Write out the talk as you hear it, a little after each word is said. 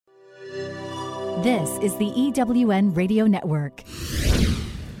This is the EWN Radio Network.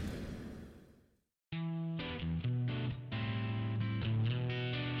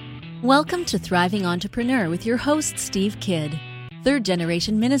 Welcome to Thriving Entrepreneur with your host, Steve Kidd,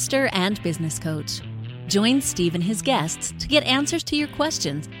 third-generation minister and business coach. Join Steve and his guests to get answers to your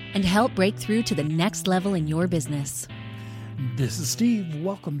questions and help break through to the next level in your business. This is Steve.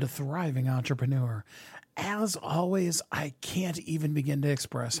 Welcome to Thriving Entrepreneur. As always, I can't even begin to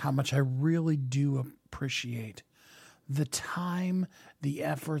express how much I really do appreciate the time, the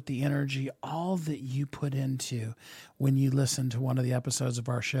effort, the energy, all that you put into when you listen to one of the episodes of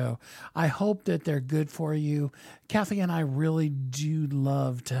our show. I hope that they're good for you. Kathy and I really do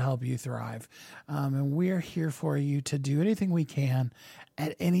love to help you thrive. And we're here for you to do anything we can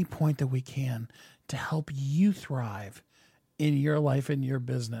at any point that we can to help you thrive in your life and your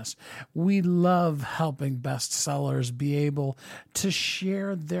business. We love helping bestsellers be able to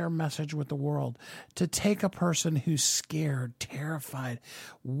share their message with the world, to take a person who's scared, terrified,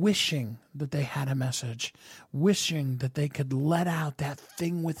 wishing that they had a message, wishing that they could let out that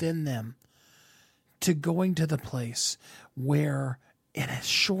thing within them, to going to the place where in as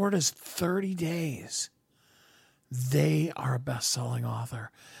short as 30 days, they are a best-selling author.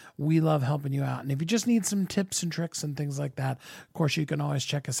 We love helping you out. And if you just need some tips and tricks and things like that, of course, you can always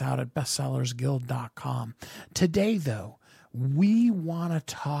check us out at bestsellersguild.com. Today, though, we want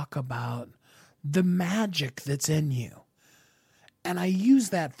to talk about the magic that's in you. And I use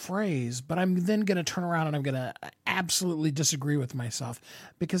that phrase, but I'm then going to turn around and I'm going to absolutely disagree with myself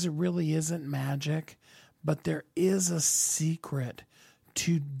because it really isn't magic, but there is a secret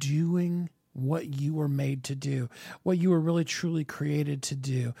to doing what you were made to do, what you were really truly created to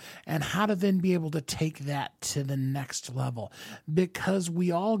do, and how to then be able to take that to the next level. Because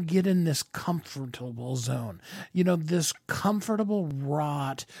we all get in this comfortable zone, this comfortable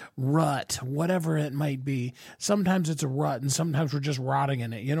rut, whatever it might be. Sometimes it's a rut and sometimes we're just rotting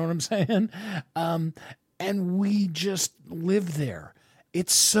in it. You know what I'm saying? And we just live there.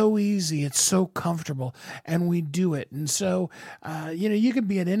 It's so easy. It's so comfortable, and we do it. And so, you could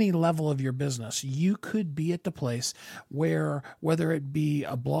be at any level of your business. You could be at the place where, whether it be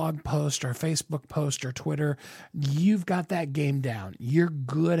a blog post or a Facebook post or Twitter, you've got that game down. You're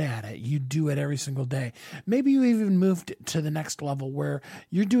good at it. You do it every single day. Maybe you even moved to the next level where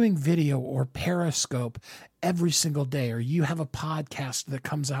you're doing video or Periscope every single day, or you have a podcast that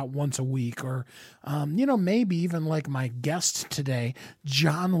comes out once a week, or, maybe even like my guest today,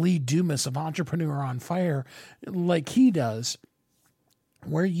 John Lee Dumas of Entrepreneur on Fire, like he does,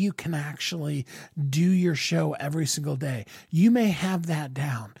 where you can actually do your show every single day. You may have that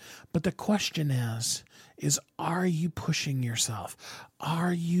down, but the question is, are you pushing yourself?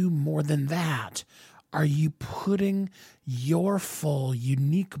 Are you more than that? Are you putting your full,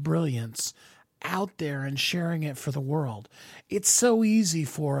 unique brilliance out there and sharing it for the world? It's so easy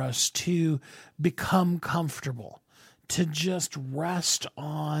for us to become comfortable, to just rest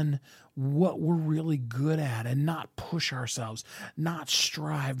on what we're really good at and not push ourselves, not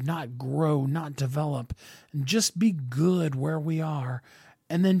strive, not grow, not develop, and just be good where we are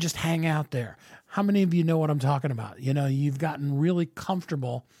and then just hang out there. How many of you know what I'm talking about? You've gotten really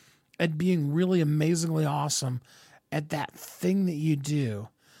comfortable at being really amazingly awesome at that thing that you do,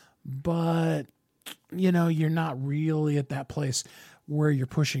 but you're not really at that place where you're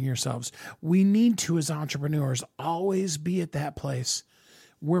pushing yourselves. We need to, as entrepreneurs, always be at that place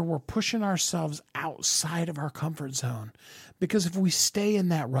where we're pushing ourselves outside of our comfort zone. Because if we stay in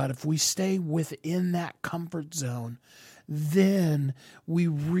that rut, if we stay within that comfort zone, then we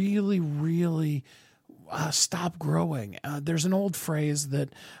really, really stop growing. There's an old phrase that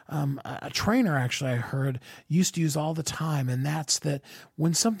a trainer actually I heard used to use all the time, and that's that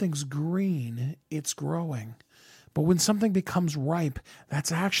when something's green, it's growing. But when something becomes ripe,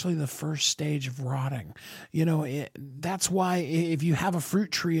 that's actually the first stage of rotting. That's why if you have a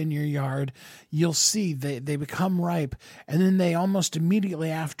fruit tree in your yard, you'll see they become ripe, and then they almost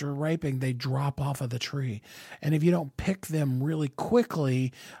immediately after ripening, they drop off of the tree. And if you don't pick them really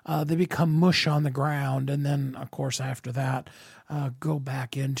quickly, they become mush on the ground. And then, of course, after that, go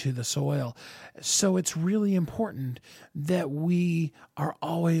back into the soil. So it's really important that we are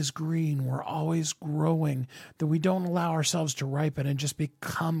always green, we're always growing, that we don't allow ourselves to ripen and just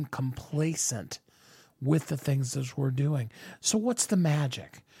become complacent with the things that we're doing. So what's the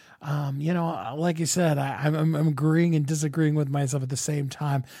magic? Like you said, I'm agreeing and disagreeing with myself at the same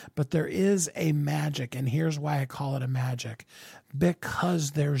time, but there is a magic, and here's why I call it a magic.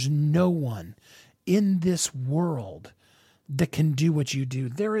 Because there's no one in this world that can do what you do.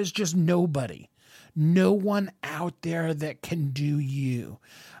 There is just nobody. No one out there that can do you.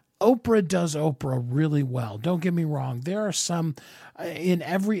 Oprah does Oprah really well. Don't get me wrong. There are some, in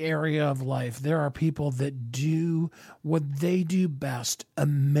every area of life, there are people that do what they do best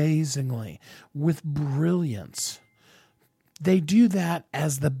amazingly, with brilliance. They do that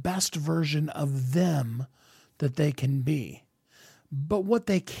as the best version of them that they can be. But what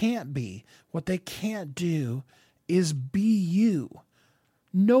they can't be, what they can't do, is be you.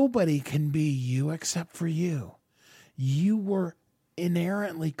 Nobody can be you except for you. You were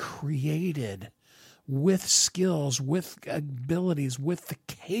inherently created with skills, with abilities, with the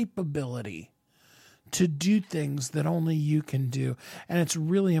capability to do things that only you can do. And it's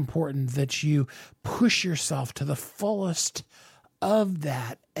really important that you push yourself to the fullest of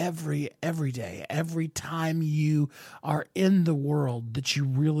that every day, every time you are in the world, that you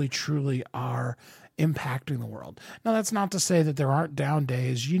really truly are impacting the world. Now, that's not to say that there aren't down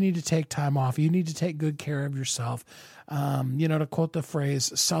days. You need to take time off. You need to take good care of yourself. To quote the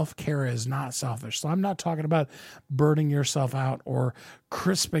phrase, self-care is not selfish. So I'm not talking about burning yourself out or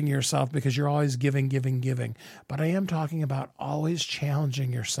crisping yourself because you're always giving. But I am talking about always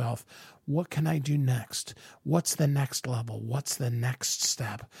challenging yourself. What can I do next? What's the next level? What's the next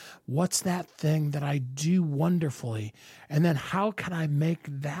step? What's that thing that I do wonderfully? And then how can I make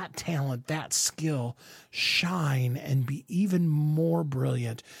that talent, that skill shine and be even more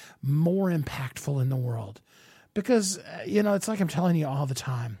brilliant, more impactful in the world? Because, it's like I'm telling you all the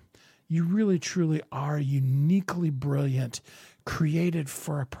time. You really, truly are uniquely brilliant, created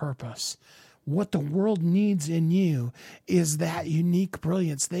for a purpose. What the world needs in you is that unique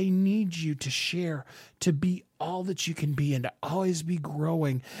brilliance. They need you to share, to be all that you can be, and to always be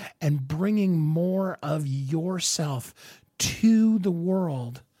growing and bringing more of yourself to the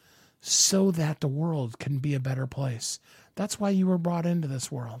world so that the world can be a better place. That's why you were brought into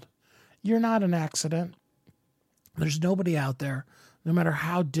this world. You're not an accident. There's nobody out there, no matter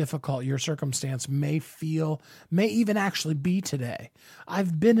how difficult your circumstance may feel, may even actually be today.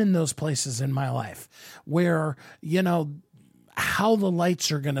 I've been in those places in my life where, how the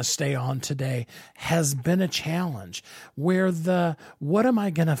lights are going to stay on today has been a challenge, where what am I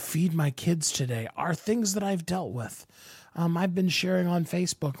going to feed my kids today are things that I've dealt with. I've been sharing on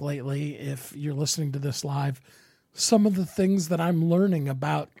Facebook lately, if you're listening to this live, some of the things that I'm learning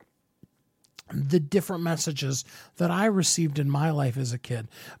about the different messages that I received in my life as a kid.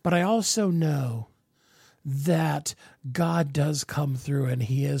 But I also know that God does come through and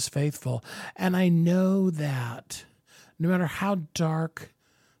he is faithful. And I know that no matter how dark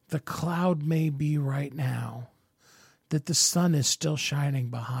the cloud may be right now, that the sun is still shining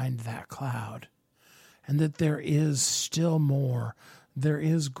behind that cloud, and that there is still more, there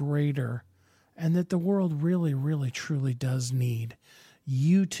is greater, and that the world really, really, truly does need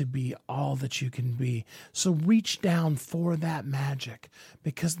you to be all that you can be. So reach down for that magic,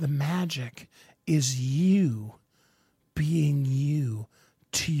 because the magic is you being you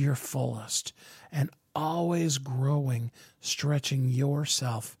to your fullest and always growing, stretching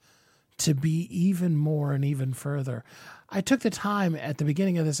yourself to be even more and even further. I took the time at the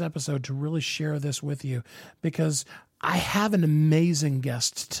beginning of this episode to really share this with you because I have an amazing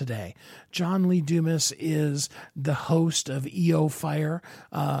guest today. John Lee Dumas is the host of EOFire,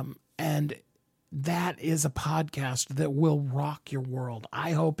 and that is a podcast that will rock your world.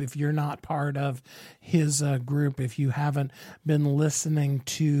 I hope if you're not part of his group, if you haven't been listening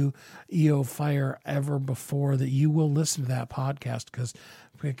to EOFire ever before, that you will listen to that podcast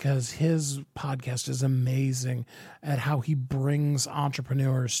because his podcast is amazing at how he brings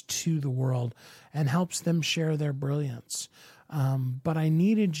entrepreneurs to the world and helps them share their brilliance. But I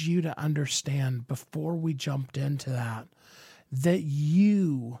needed you to understand before we jumped into that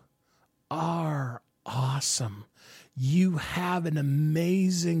you are awesome. You have an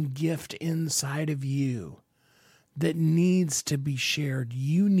amazing gift inside of you that needs to be shared.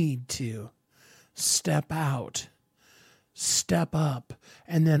 You need to step out, step up,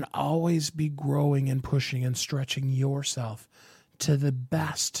 and then always be growing and pushing and stretching yourself to the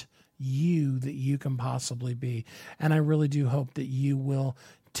best you that you can possibly be. And I really do hope that you will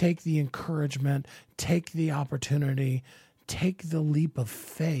take the encouragement, take the opportunity, take the leap of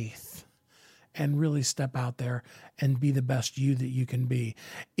faith, and really step out there and be the best you that you can be.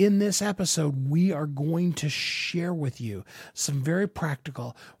 In this episode, we are going to share with you some very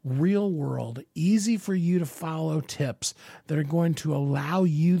practical, real world, easy for you to follow tips that are going to allow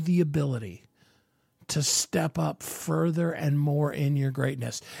you the ability to step up further and more in your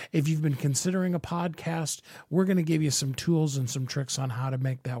greatness. If you've been considering a podcast, we're going to give you some tools and some tricks on how to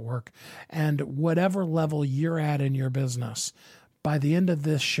make that work. And whatever level you're at in your business, by the end of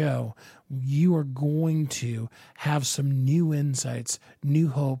this show, you are going to have some new insights, new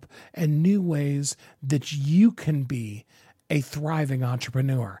hope, and new ways that you can be a thriving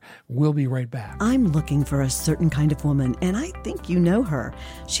entrepreneur. We'll be right back. I'm looking for a certain kind of woman, and I think you know her.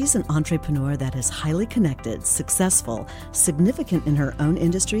 She's an entrepreneur that is highly connected, successful, significant in her own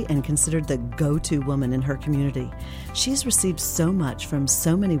industry, and considered the go-to woman in her community. She's received so much from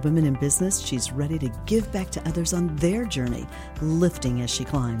so many women in business, she's ready to give back to others on their journey, lifting as she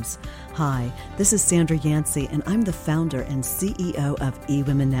climbs. Hi, this is Sandra Yancey, and I'm the founder and CEO of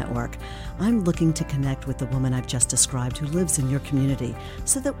eWomen Network. I'm looking to connect with the woman I've just described who lives in your community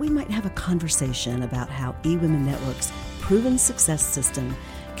so that we might have a conversation about how eWomen Network's proven success system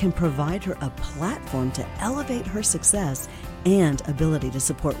can provide her a platform to elevate her success and ability to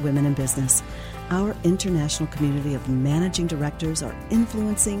support women in business. Our international community of managing directors are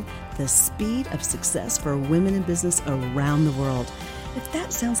influencing the speed of success for women in business around the world. If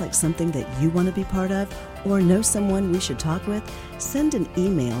that sounds like something that you want to be part of or know someone we should talk with, send an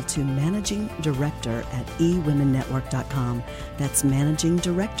email to managingdirector@ewomennetwork.com. That's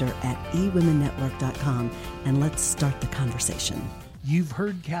managingdirector@ewomennetwork.com, and let's start the conversation. You've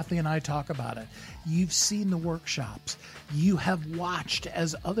heard Kathy and I talk about it. You've seen the workshops. You have watched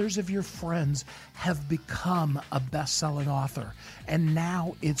as others of your friends have become a best-selling author, and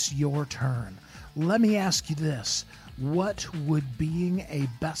now it's your turn. Let me ask you this. What would being a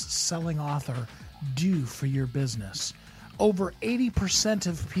best-selling author do for your business? Over 80%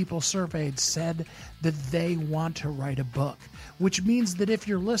 of people surveyed said that they want to write a book, which means that if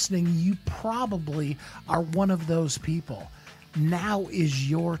you're listening, you probably are one of those people. Now is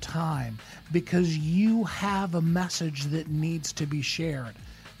your time because you have a message that needs to be shared.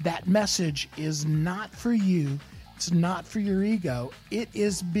 That message is not for you. It's not for your ego. It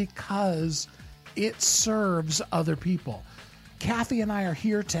is because it serves other people. Kathy and I are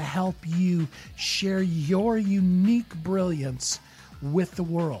here to help you share your unique brilliance with the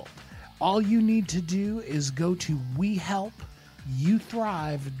world. All you need to do is go to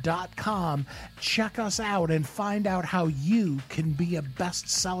WeHelpYouThrive.com, check us out, and find out how you can be a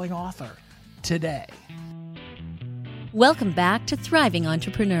best-selling author today. Welcome back to Thriving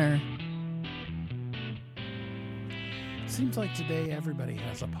Entrepreneur. Seems like today everybody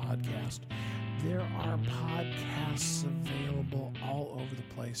has a podcast. There are podcasts available all over the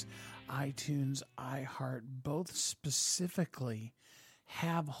place. iTunes, iHeart, both specifically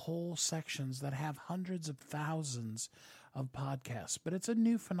have whole sections that have hundreds of thousands of podcasts. But it's a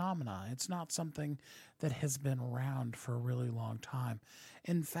new phenomenon. It's not something that has been around for a really long time.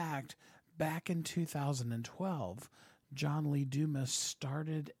 In fact, back in 2012, John Lee Dumas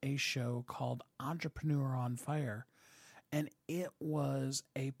started a show called Entrepreneur on Fire. And it was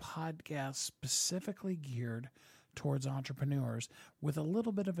a podcast specifically geared towards entrepreneurs with a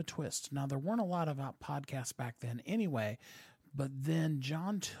little bit of a twist. Now, there weren't a lot of podcasts back then anyway, but then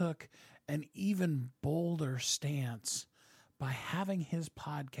John took an even bolder stance by having his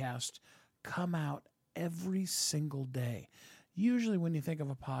podcast come out every single day. Usually when you think of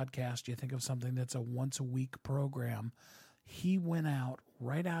a podcast, you think of something that's a once-a-week program. He went out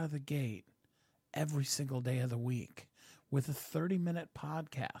right out of the gate every single day of the week with a 30-minute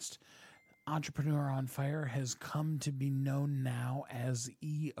podcast. Entrepreneur on Fire has come to be known now as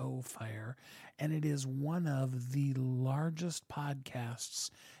EOFire, and it is one of the largest podcasts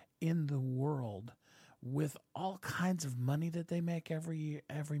in the world, with all kinds of money that they make every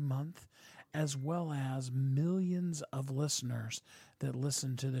month, as well as millions of listeners that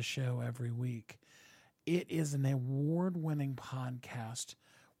listen to the show every week. It is an award-winning podcast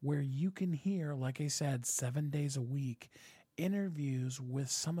where you can hear, like I said, 7 days a week, interviews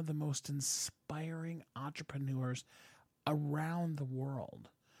with some of the most inspiring entrepreneurs around the world.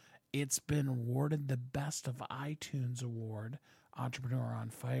 It's been awarded the Best of iTunes Award. Entrepreneur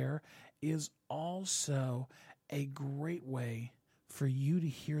on Fire is also a great way for you to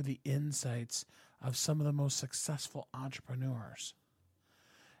hear the insights of some of the most successful entrepreneurs.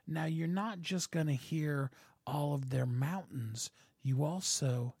 Now, you're not just going to hear all of their mountains. You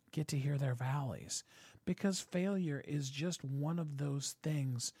also get to hear their valleys, because failure is just one of those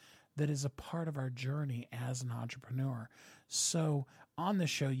things that is a part of our journey as an entrepreneur. So on the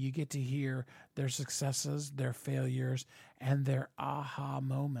show, you get to hear their successes, their failures, and their aha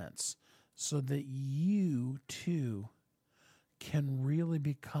moments so that you too can really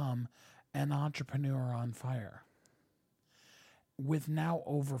become an entrepreneur on fire. With now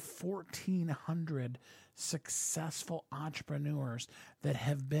over 1,400 successful entrepreneurs that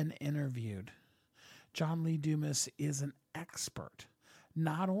have been interviewed, John Lee Dumas is an expert,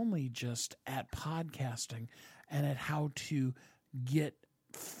 not only just at podcasting and at how to get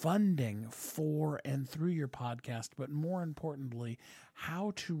funding for and through your podcast, but more importantly,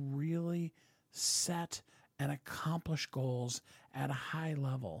 how to really set and accomplish goals at a high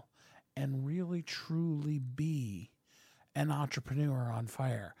level and really truly be an entrepreneur on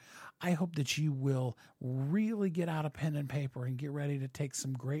fire. I hope that you will really get out a pen and paper and get ready to take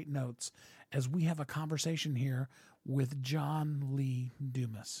some great notes as we have a conversation here with John Lee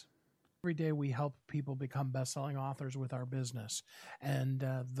Dumas. Every day we help people become best-selling authors with our business. And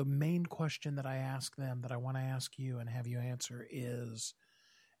the main question that I ask them that I want to ask you and have you answer is,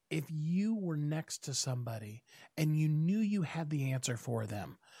 if you were next to somebody and you knew you had the answer for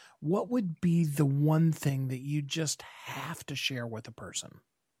them, what would be the one thing that you just have to share with a person?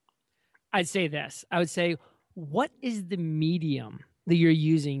 I'd say this. I would say, what is the medium that you're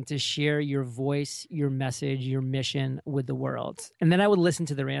using to share your voice, your message, your mission with the world? And then I would listen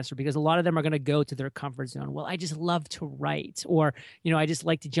to their answer, because a lot of them are going to go to their comfort zone. Well, I just love to write, or, I just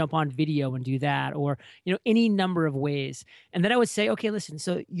like to jump on video and do that, or, any number of ways. And then I would say, okay, listen,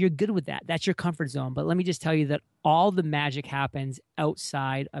 so you're good with that. That's your comfort zone. But let me just tell you that all the magic happens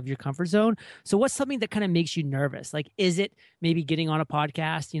outside of your comfort zone. So what's something that kind of makes you nervous? Like, is it maybe getting on a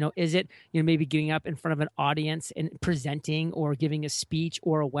podcast? Is it, maybe getting up in front of an audience and presenting or giving a speech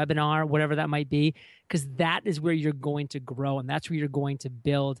or a webinar, whatever that might be? Because that is where you're going to grow, and that's where you're going to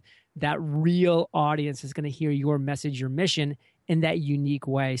build that real audience is going to hear your message, your mission in that unique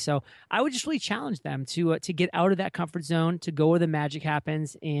way. So I would just really challenge them to get out of that comfort zone, to go where the magic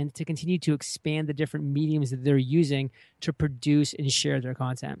happens, and to continue to expand the different mediums that they're using to produce and share their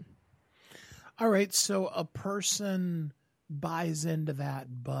content. All right. So a person buys into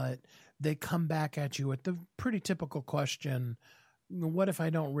that, but they come back at you with the pretty typical question, what if I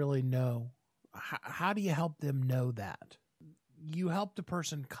don't really know? How do you help them know that? You help the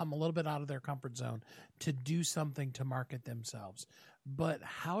person come a little bit out of their comfort zone to do something to market themselves. But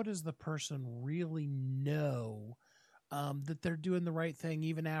how does the person really know that they're doing the right thing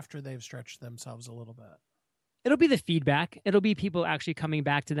even after they've stretched themselves a little bit? It'll be the feedback. It'll be people actually coming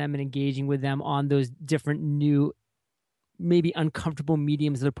back to them and engaging with them on those different new, maybe uncomfortable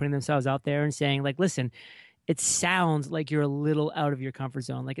mediums that are putting themselves out there and saying, like, listen, it sounds like you're a little out of your comfort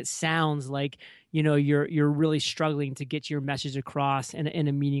zone. Like, it sounds like, you're really struggling to get your message across in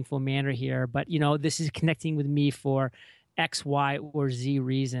a meaningful manner here. But, this is connecting with me for X, Y, or Z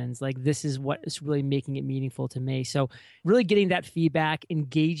reasons. Like, this is what is really making it meaningful to me. So really getting that feedback,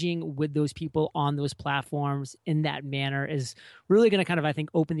 engaging with those people on those platforms in that manner is really going to kind of, I think,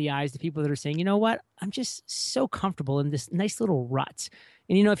 open the eyes to people that are saying, you know what, I'm just so comfortable in this nice little rut.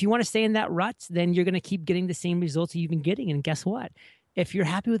 And, if you want to stay in that rut, then you're going to keep getting the same results that you've been getting. And guess what? If you're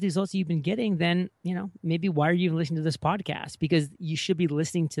happy with the results that you've been getting, then, maybe why are you even listening to this podcast? Because you should be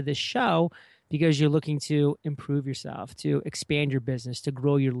listening to this show because you're looking to improve yourself, to expand your business, to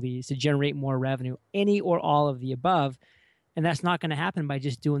grow your leads, to generate more revenue, any or all of the above. And that's not going to happen by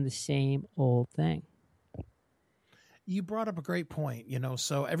just doing the same old thing. You brought up a great point,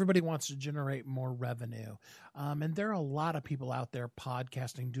 so everybody wants to generate more revenue. And there are a lot of people out there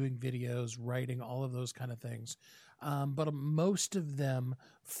podcasting, doing videos, writing, all of those kind of things. But most of them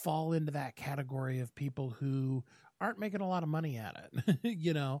fall into that category of people who aren't making a lot of money at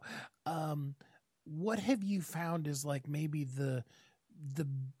it. What have you found is like maybe the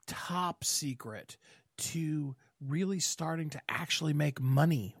top secret to really starting to actually make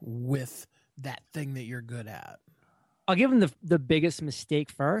money with that thing that you're good at? I'll give them the biggest mistake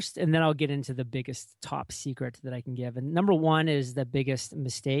first, and then I'll get into the biggest top secret that I can give. And number one is the biggest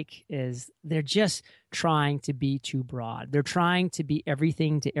mistake is they're just trying to be too broad. They're trying to be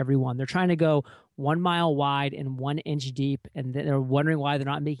everything to everyone. They're trying to go 1 mile wide and 1 inch deep, and they're wondering why they're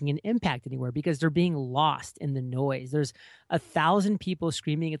not making an impact anywhere because they're being lost in the noise. There's 1,000 people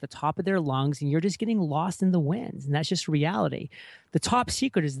screaming at the top of their lungs, and you're just getting lost in the winds, and that's just reality. The top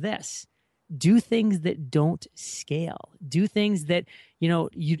secret is this. Do things that don't scale. Do things that,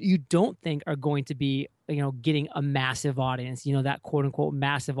 you don't think are going to be, getting a massive audience, that quote unquote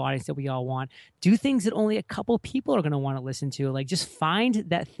massive audience that we all want. Do things that only a couple people are going to want to listen to. Like, just find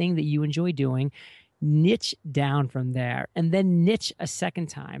that thing that you enjoy doing, niche down from there, and then niche a second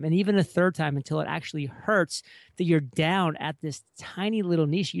time and even a third time until it actually hurts that you're down at this tiny little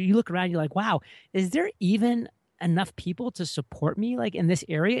niche. You look around, you're like, wow, is there even enough people to support me like in this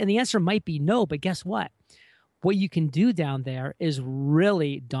area? And the answer might be no, but guess what? What you can do down there is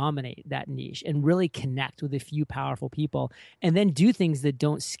really dominate that niche and really connect with a few powerful people, and then do things that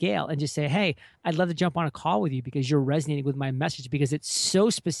don't scale and just say, hey, I'd love to jump on a call with you because you're resonating with my message because it's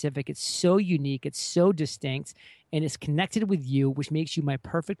so specific, it's so unique, it's so distinct, and it's connected with you, which makes you my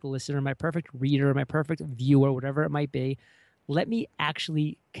perfect listener, my perfect reader, my perfect viewer, whatever it might be. let me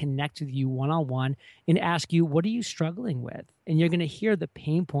actually connect with you one-on-one and ask you, what are you struggling with? And you're going to hear the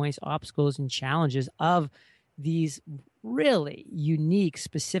pain points, obstacles, and challenges of these really unique,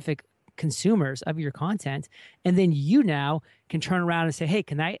 specific consumers of your content. And then you now can turn around and say, hey,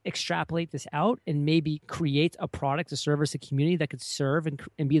 can I extrapolate this out and maybe create a product, a service, a community that could serve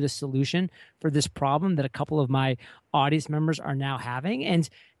and be the solution for this problem that a couple of my audience members are now having? And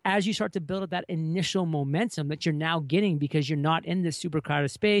as you start to build up that initial momentum that you're now getting because you're not in this super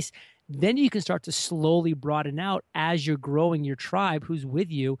crowded space, then you can start to slowly broaden out as you're growing your tribe who's with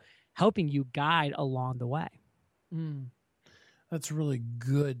you, helping you guide along the way. That's a really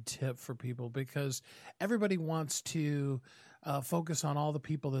good tip for people, because everybody wants to focus on all the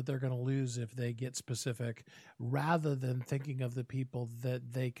people that they're going to lose if they get specific, rather than thinking of the people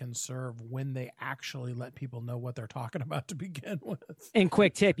that they can serve when they actually let people know what they're talking about to begin with. And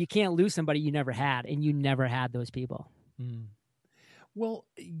quick tip, you can't lose somebody you never had, and you never had those people. Well,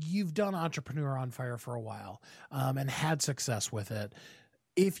 you've done Entrepreneur on Fire for a while and had success with it.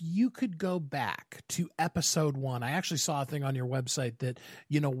 If you could go back to episode 1, I actually saw a thing on your website that,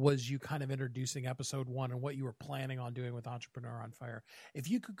 was you kind of introducing episode 1 and what you were planning on doing with Entrepreneur on Fire.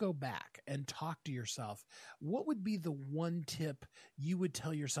 If you could go back and talk to yourself, what would be the one tip you would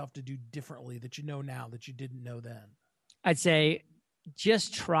tell yourself to do differently that you know now that you didn't know then? I'd say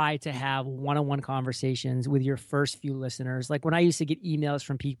just try to have one-on-one conversations with your first few listeners. Like when I used to get emails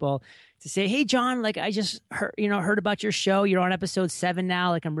from people to say, hey, John, like I just heard about your show. You're on episode 7 now.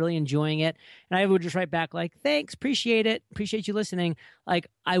 Like I'm really enjoying it. And I would just write back like, thanks, appreciate it. Appreciate you listening. Like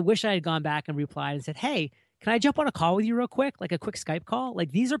I wish I had gone back and replied and said, hey, can I jump on a call with you real quick? Like a quick Skype call?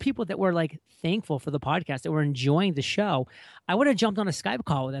 Like these are people that were like thankful for the podcast, that were enjoying the show. I would have jumped on a Skype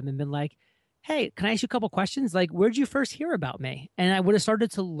call with them and been like, hey, can I ask you a couple questions? Like, where'd you first hear about me? And I would have started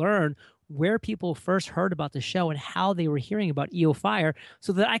to learn where people first heard about the show and how they were hearing about EOFire,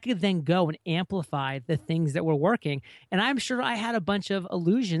 so that I could then go and amplify the things that were working. And I'm sure I had a bunch of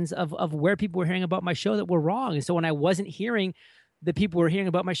illusions of where people were hearing about my show that were wrong. And so when I wasn't hearing the people were hearing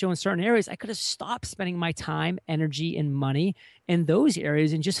about my show in certain areas, I could have stopped spending my time, energy, and money in those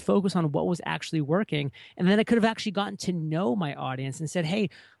areas and just focus on what was actually working. And then I could have actually gotten to know my audience and said,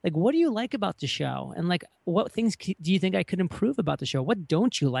 hey, like, what do you like about the show? And like, what things do you think I could improve about the show? What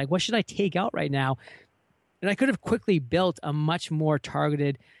don't you like? What should I take out right now? And I could have quickly built a much more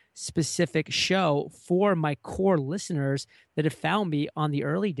targeted, specific show for my core listeners that have found me on the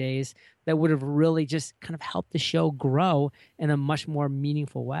early days, that would have really just kind of helped the show grow in a much more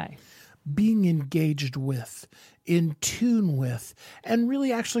meaningful way. Being engaged with, in tune with, and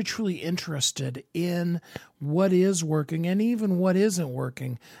really actually truly interested in what is working and even what isn't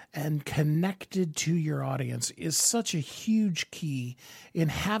working, and connected to your audience is such a huge key in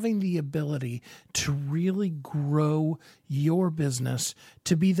having the ability to really grow your business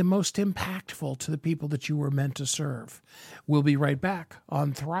to be the most impactful to the people that you were meant to serve. We'll be right back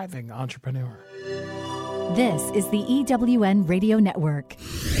on Thriving Entrepreneur. This is the EWN Radio Network.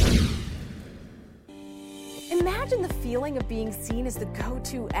 Imagine the feeling of being seen as the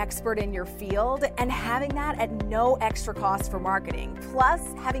go-to expert in your field and having that at no extra cost for marketing, plus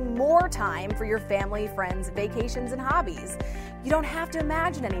having more time for your family, friends, vacations, and hobbies. You don't have to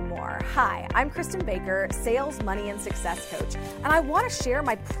imagine anymore. Hi, I'm Kristen Baker, sales, money, and success coach, and I want to share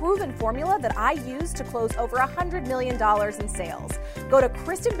my proven formula that I use to close over $100 million in sales. Go to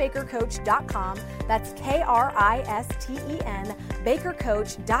KristenBakerCoach.com, that's KRISTEN,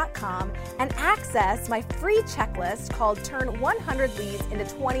 BakerCoach.com, and access my free checklist called Turn 100 Leads into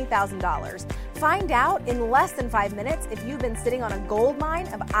 $20,000. Find out in less than 5 minutes if you've been sitting on a gold mine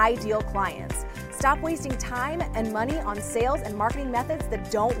of ideal clients. Stop wasting time and money on sales and marketing methods that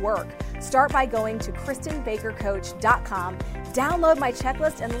don't work. Start by going to KristenBakerCoach.com, download my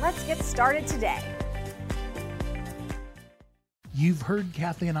checklist, and let's get started today. You've heard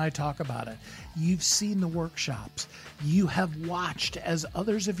Kathy and I talk about it. You've seen the workshops. You have watched as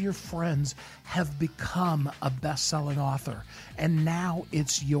others of your friends have become a best-selling author, and now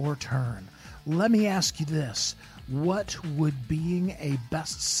it's your turn. Let me ask you this. What would being a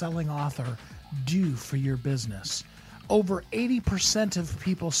best-selling author do for your business? Over 80% of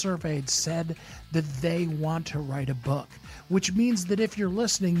people surveyed said that they want to write a book, which means that if you're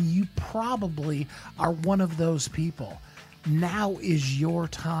listening, you probably are one of those people. Now is your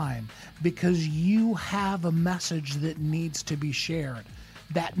time, because you have a message that needs to be shared.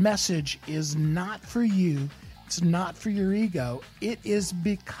 That message is not for you. It's not for your ego. It is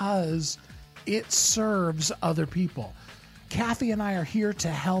because it serves other people. Kathy and I are here to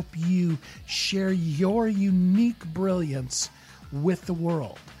help you share your unique brilliance with the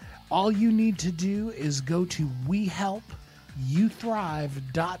world. All you need to do is go to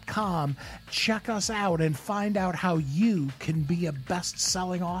youthrive.com. Check us out and find out how you can be a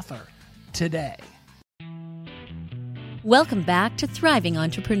best-selling author today. Welcome back to Thriving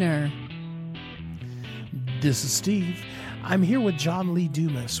Entrepreneur. This is Steve. I'm here with John Lee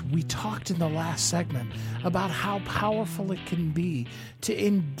Dumas. We talked in the last segment about how powerful it can be to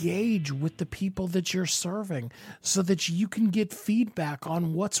engage with the people that you're serving so that you can get feedback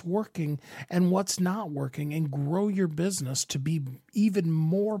on what's working and what's not working and grow your business to be even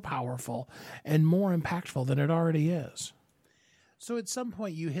more powerful and more impactful than it already is. So at some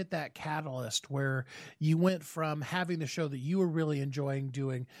point you hit that catalyst where you went from having the show that you were really enjoying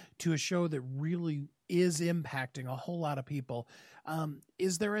doing to a show that really is impacting a whole lot of people.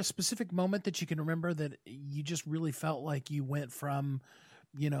 Is there a specific moment that you can remember that you just really felt like you went from,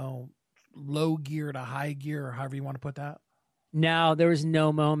 low gear to high gear, or however you want to put that? No, there was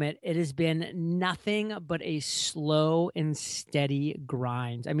no moment. It has been nothing but a slow and steady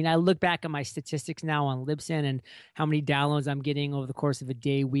grind. I mean, I look back at my statistics now on Libsyn and how many downloads I'm getting over the course of a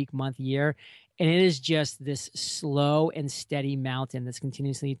day, week, month, year. And it is just this slow and steady mountain that's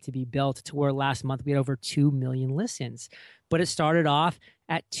continuously to be built to where last month we had over 2 million listens. But it started off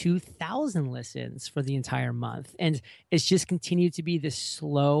at 2,000 listens for the entire month. And it's just continued to be this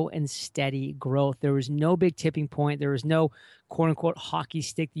slow and steady growth. There was no big tipping point. There was no quote unquote hockey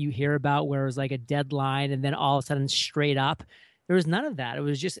stick that you hear about where it was like a deadline and then all of a sudden straight up. There was none of that. It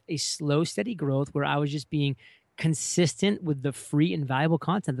was just a slow, steady growth where I was just being consistent with the free and valuable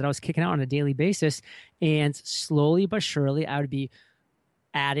content that I was kicking out on a daily basis. And slowly but surely, I would be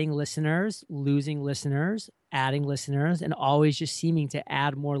adding listeners, losing listeners, adding listeners, and always just seeming to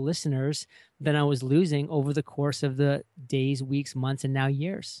add more listeners than I was losing over the course of the days, weeks, months, and now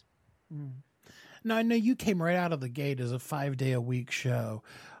years. Now, I know you came right out of the gate as a 5-day-a-week show.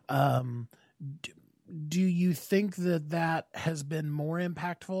 Do you think that has been more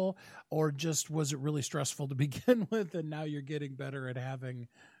impactful, or just was it really stressful to begin with, and now you're getting better at having,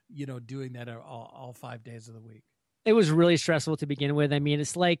 doing that all 5 days of the week? It was really stressful to begin with. I mean,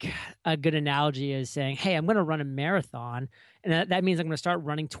 it's like a good analogy is saying, hey, I'm going to run a marathon, and that means I'm going to start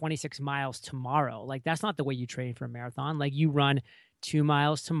running 26 miles tomorrow. Like, that's not the way you train for a marathon. Like, you run 2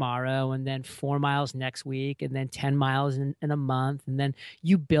 miles tomorrow, and then 4 miles next week, and then 10 miles in a month, and then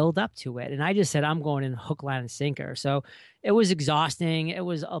you build up to it. And I just said, I'm going in hook, line, and sinker. So it was exhausting. It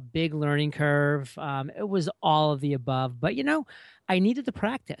was a big learning curve. It was all of the above. But, I needed the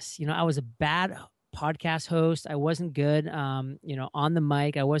practice. I was a bad podcast host. I wasn't good, on the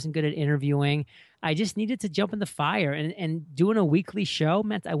mic. I wasn't good at interviewing. I just needed to jump in the fire, and doing a weekly show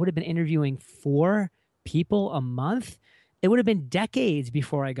meant I would have been interviewing 4 people a month. It would have been decades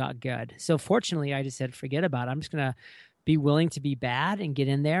before I got good. So fortunately, I just said, forget about it. I'm just going to be willing to be bad and get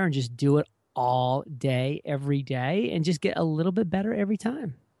in there and just do it all day, every day, and just get a little bit better every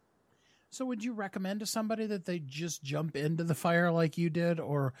time. So would you recommend to somebody that they just jump into the fire like you did,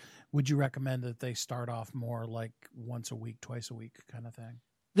 or would you recommend that they start off more like once a week, twice a week kind of thing?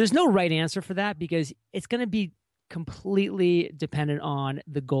 There's no right answer for that because it's going to be completely dependent on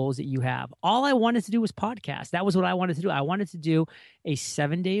the goals that you have. All I wanted to do was podcast. That was what I wanted to do. I wanted to do a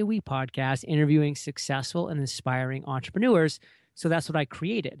 7-day-a-week podcast interviewing successful and inspiring entrepreneurs. So that's what I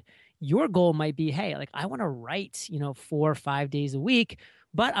created. Your goal might be, hey, like I want to write, 4 or 5 days a week,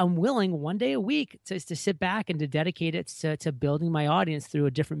 but I'm willing 1 day a week to sit back and to dedicate it to building my audience through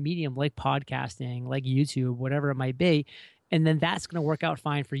a different medium like podcasting, like YouTube, whatever it might be. And then that's going to work out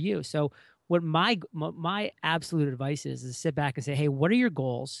fine for you. So what my absolute advice is to sit back and say, hey, what are your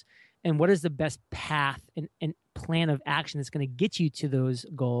goals? And what is the best path and plan of action that's going to get you to those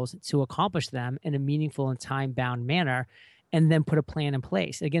goals to accomplish them in a meaningful and time-bound manner, and then put a plan in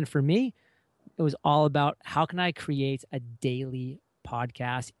place. Again, for me, it was all about how can I create a daily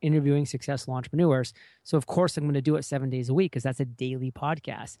podcast interviewing successful entrepreneurs. So of course I'm going to do it 7 days a week because that's a daily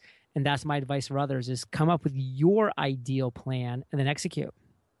podcast. And that's my advice for others is come up with your ideal plan and then execute.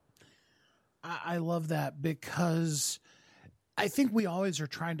 I love that because I think we always are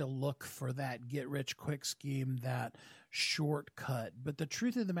trying to look for that get-rich-quick scheme, that shortcut. But the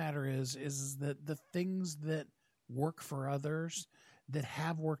truth of the matter is that the things that work for others, that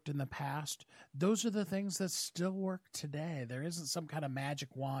have worked in the past, those are the things that still work today. There isn't some kind of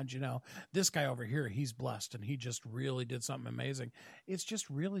magic wand, this guy over here, he's blessed and he just really did something amazing. It's just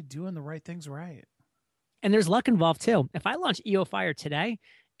really doing the right things right. And there's luck involved too. If I launch EOFire today,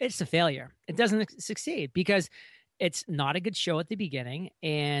 it's a failure. It doesn't succeed because it's not a good show at the beginning,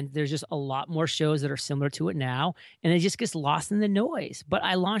 and there's just a lot more shows that are similar to it now, and it just gets lost in the noise. But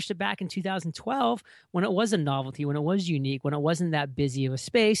I launched it back in 2012 when it was a novelty, when it was unique, when it wasn't that busy of a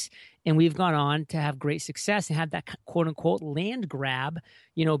space, and we've gone on to have great success and had that quote unquote land grab,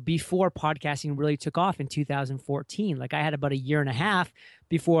 before podcasting really took off in 2014. Like I had about a year and a half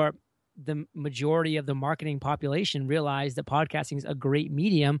before the majority of the marketing population realized that podcasting is a great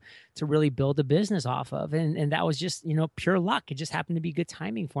medium to really build a business off of. And that was just, pure luck. It just happened to be good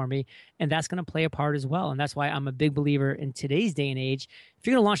timing for me. And that's going to play a part as well. And that's why I'm a big believer in today's day and age. If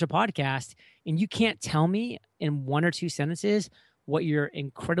you're going to launch a podcast and you can't tell me in one or two sentences what your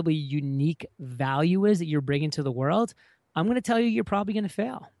incredibly unique value is that you're bringing to the world, I'm going to tell you, you're probably going to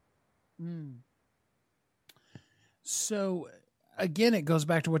fail. So again, it goes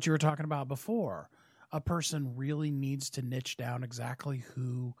back to what you were talking about before. A person really needs to niche down exactly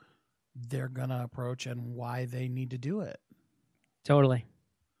who they're going to approach and why they need to do it. Totally.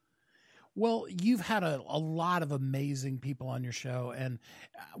 Well, you've had a lot of amazing people on your show, and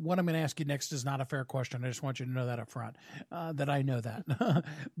what I'm going to ask you next is not a fair question. I just want you to know that up front, that I know that.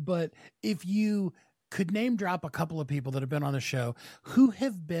 But if you could name drop a couple of people that have been on the show, who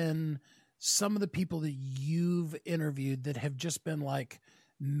have been some of the people that you've interviewed that have just been like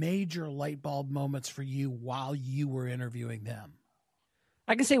major light bulb moments for you while you were interviewing them?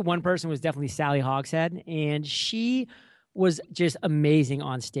 I can say one person was definitely Sally Hogshead, and she was just amazing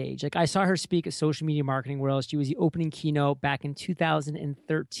on stage. Like I saw her speak at Social Media Marketing World. She was the opening keynote back in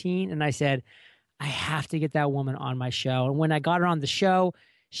 2013. And I said, I have to get that woman on my show. And when I got her on the show,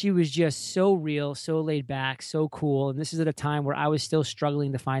 she was just so real, so laid back, so cool. And this is at a time where I was still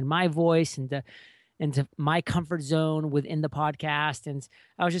struggling to find my voice and to my comfort zone within the podcast. And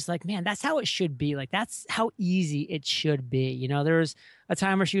I was just like, man, that's how it should be. Like, that's how easy it should be. There was a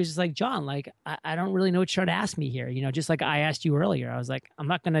time where she was just like, John, like, I don't really know what you're trying to ask me here. Just like I asked you earlier, I was like, I'm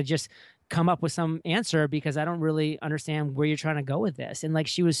not going to just come up with some answer because I don't really understand where you're trying to go with this. And like,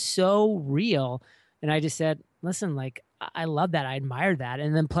 she was so real. And I just said, listen, like, I love that. I admire that.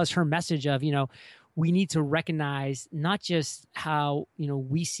 And then plus her message of, we need to recognize not just how,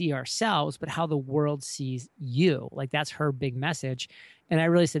 we see ourselves, but how the world sees you. Like that's her big message. And I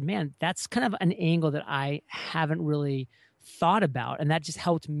really said, man, that's kind of an angle that I haven't really thought about. And that just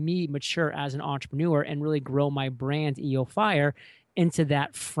helped me mature as an entrepreneur and really grow my brand, EOFire, into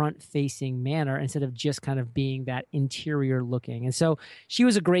that front-facing manner instead of just kind of being that interior looking. And so she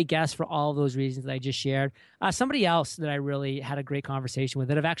was a great guest for all of those reasons that I just shared. Somebody else that I really had a great conversation with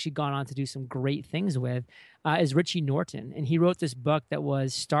that I've actually gone on to do some great things with is Richie Norton. And he wrote this book that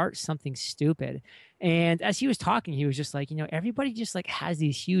was Start Something Stupid. And as he was talking, he was just like, everybody just like has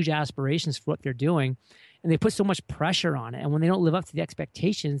these huge aspirations for what they're doing. And they put so much pressure on it. And when they don't live up to the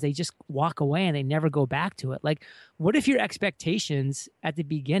expectations, they just walk away and they never go back to it. Like, what if your expectations at the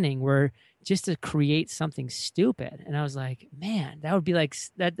beginning were just to create something stupid? And I was like, man, that would be like,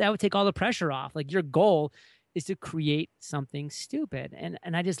 that would take all the pressure off. Like, your goal is to create something stupid. And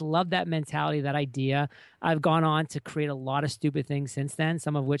I just love that mentality, that idea. I've gone on to create a lot of stupid things since then,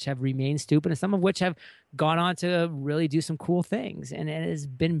 some of which have remained stupid and some of which have gone on to really do some cool things. And it has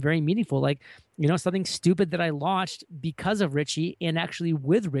been very meaningful. Like, something stupid that I launched because of Richie, and actually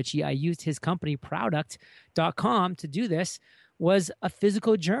with Richie, I used his company Product.com to do this, was a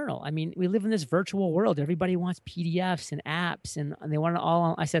physical journal. I mean, we live in this virtual world. Everybody wants PDFs and apps and they want it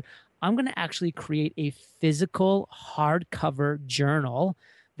all. I said, I'm going to actually create a physical hardcover journal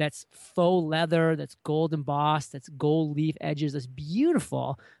that's faux leather, that's gold embossed, that's gold leaf edges, that's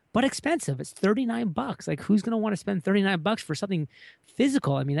beautiful, but expensive. It's $39. Like, who's going to want to spend $39 for something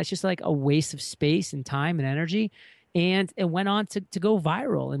physical? I mean, that's just like a waste of space and time and energy. And it went on to go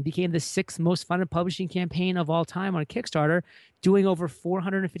viral and became the 6th most funded publishing campaign of all time on Kickstarter, doing over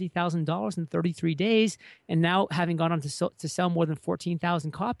 $450,000 in 33 days, and now having gone on to sell more than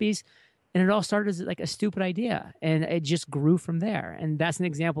 14,000 copies. And it all started as like a stupid idea, and it just grew from there. And that's an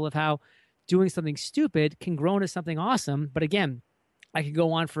example of how doing something stupid can grow into something awesome. But again, I could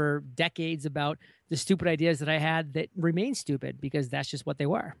go on for decades about the stupid ideas that I had that remain stupid because that's just what they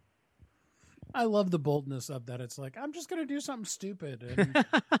were. I love the boldness of that. It's like, I'm just going to do something stupid. And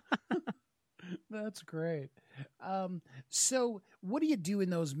that's great. So what do you do in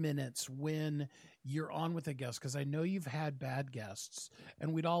those minutes when you're on with a guest? Because I know you've had bad guests,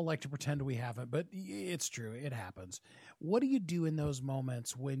 and we'd all like to pretend we haven't, but it's true. It happens. What do you do in those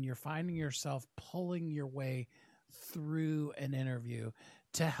moments when you're finding yourself pulling your way through an interview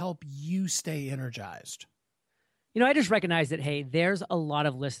to help you stay energized? I just recognize that, hey, there's a lot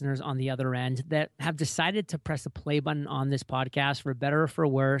of listeners on the other end that have decided to press the play button on this podcast for better or for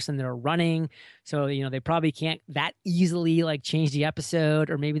worse, and they're running. So, they probably can't that easily like change the episode,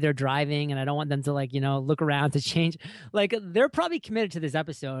 or maybe they're driving and I don't want them to look around to change. Like, they're probably committed to this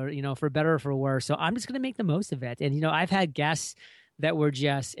episode, for better or for worse. So I'm just going to make the most of it. And, I've had guests that were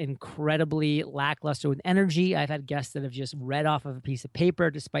just incredibly lackluster with energy. I've had guests that have just read off of a piece of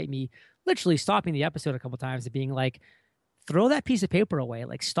paper, despite me literally stopping the episode a couple of times and being like, throw that piece of paper away.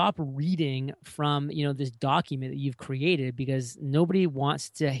 Like, stop reading from, this document that you've created, because nobody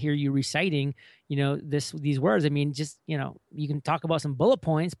wants to hear you reciting, these words. I mean, just, you can talk about some bullet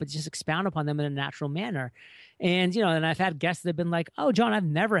points, but just expound upon them in a natural manner. And, and I've had guests that have been like, oh, John, I've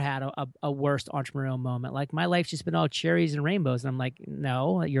never had a worst entrepreneurial moment. Like, my life's just been all cherries and rainbows. And I'm like,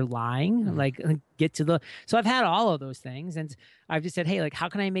 no, you're lying. Mm-hmm. Like, so I've had all of those things. And I've just said, hey, like, how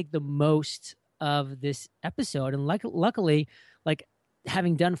can I make the most of this episode? And luckily, like,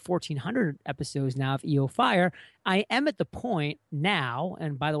 having done 1,400 episodes now of EOFire, I am at the point now,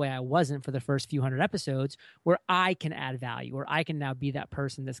 and by the way, I wasn't for the first few hundred episodes, where I can add value, where I can now be that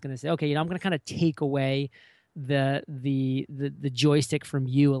person that's going to say, okay, I'm going to kind of take away the joystick from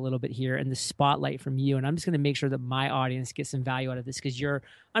you a little bit here and the spotlight from you, and I'm just going to make sure that my audience gets some value out of this, because you're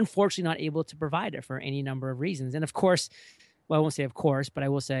unfortunately not able to provide it for any number of reasons. And of course, well, I won't say of course, but I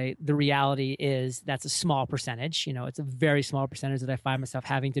will say the reality is that's a small percentage. It's a very small percentage that I find myself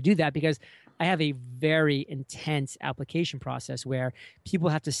having to do that, because I have a very intense application process where people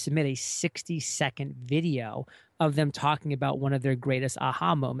have to submit a 60-second video of them talking about one of their greatest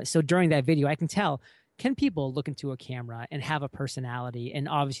aha moments. So during that video, I can tell, can people look into a camera and have a personality and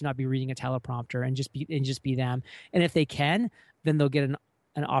obviously not be reading a teleprompter and just be them? And if they can, then they'll get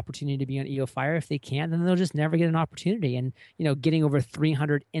an opportunity to be on EOFire. If they can't, then they'll just never get an opportunity. And, getting over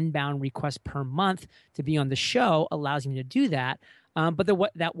 300 inbound requests per month to be on the show allows me to do that. But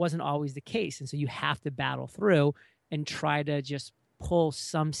that wasn't always the case. And so you have to battle through and try to just pull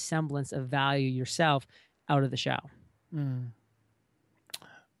some semblance of value yourself out of the show.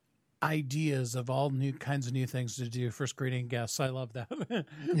 Ideas of all new kinds of new things to do for screening guests. I love that.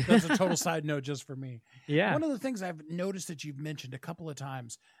 That's a total side note just for me. Yeah. One of the things I've noticed that you've mentioned a couple of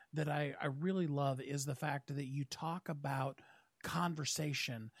times that I really love is the fact that you talk about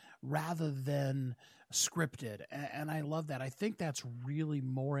conversation rather than scripted. And I love that. I think that's really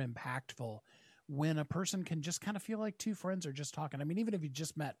more impactful when a person can just kind of feel like two friends are just talking. I mean, even if you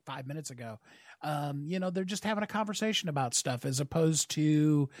just met 5 minutes ago, they're just having a conversation about stuff, as opposed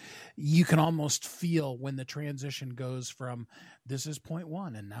to, you can almost feel when the transition goes from this is point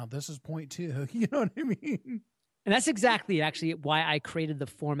one and now this is point two. You know what I mean? And that's exactly actually why I created the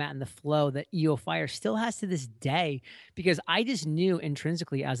format and the flow that EOFire still has to this day, because I just knew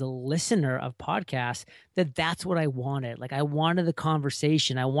intrinsically as a listener of podcasts that that's what I wanted. Like, I wanted the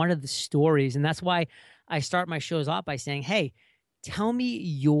conversation. I wanted the stories. And that's why I start my shows off by saying, hey, tell me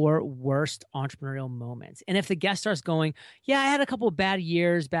your worst entrepreneurial moments. And if the guest starts going, yeah, I had a couple of bad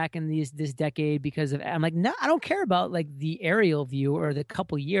years back in this decade because of, I'm like, no, I don't care about like the aerial view or the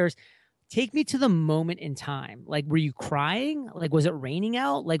couple years. Take me to the moment in time. Like, were you crying? Like, was it raining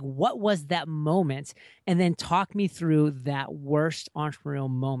out? Like, what was that moment? And then talk me through that worst entrepreneurial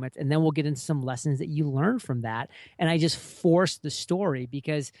moment. And then we'll get into some lessons that you learned from that. And I just force the story,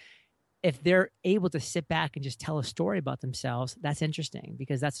 because if they're able to sit back and just tell a story about themselves, that's interesting,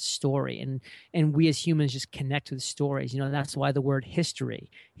 because that's a story. And we as humans just connect with stories. That's why the word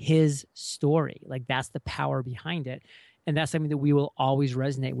history, his story, like, that's the power behind it. And that's something that we will always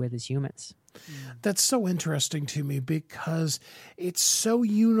resonate with as humans. That's so interesting to me, because it's so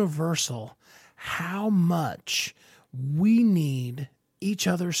universal how much we need each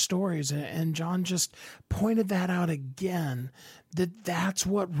other's stories. And John just pointed that out again, that's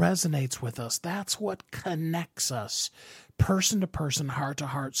what resonates with us. That's what connects us, person to person, heart to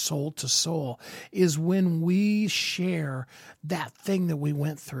heart, soul to soul, is when we share that thing that we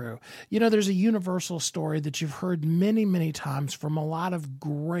went through. There's a universal story that you've heard many, many times from a lot of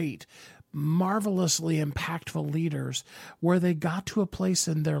great, marvelously impactful leaders, where they got to a place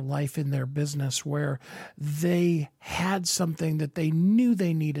in their life, in their business, where they had something that they knew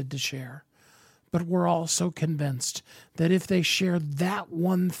they needed to share, but were also convinced that if they shared that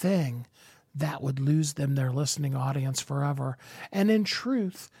one thing, that would lose them their listening audience forever. And in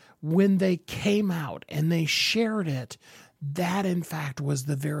truth, when they came out and they shared it, that in fact was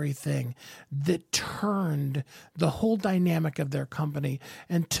the very thing that turned the whole dynamic of their company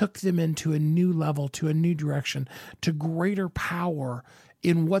and took them into a new level, to a new direction, to greater power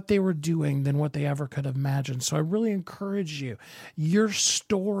in what they were doing than what they ever could have imagined. So I really encourage you. Your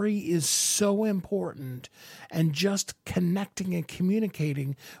story is so important, and just connecting and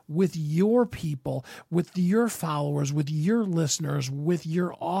communicating with your people, with your followers, with your listeners, with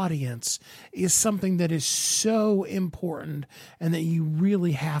your audience is something that is so important and that you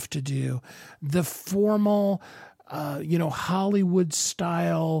really have to do. The formal, Hollywood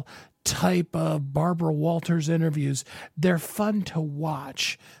style type of Barbara Walters interviews, they're fun to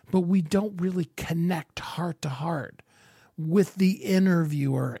watch, but we don't really connect heart to heart with the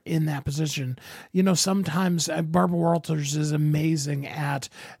interviewer in that position. Sometimes Barbara Walters is amazing at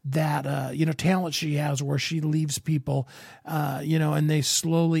that, talent she has where she leaves people, and they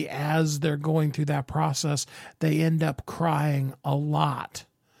slowly, as they're going through that process, they end up crying a lot.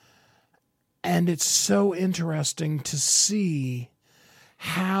 And it's so interesting to see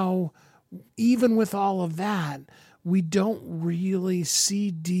how, even with all of that, we don't really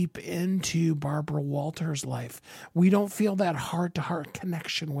see deep into Barbara Walters' life. We don't feel that heart-to-heart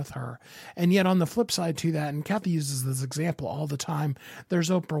connection with her. And yet on the flip side to that, and Kathy uses this example all the time,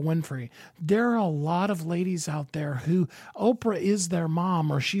 there's Oprah Winfrey. There are a lot of ladies out there who Oprah is their mom,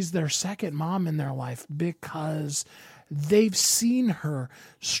 or she's their second mom in their life, because they've seen her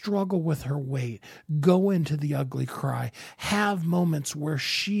struggle with her weight, go into the ugly cry, have moments where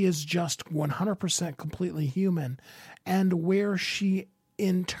she is just 100% completely human, and where she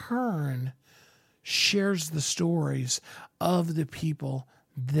in turn shares the stories of the people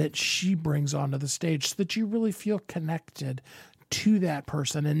that she brings onto the stage so that you really feel connected to that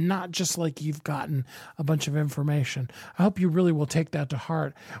person and not just like you've gotten a bunch of information. I hope you really will take that to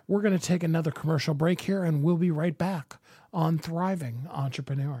heart. We're going to take another commercial break here, and we'll be right back on Thriving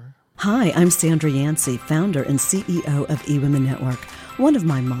Entrepreneur. Hi, I'm Sandra Yancey, founder and CEO of eWomen Network. One of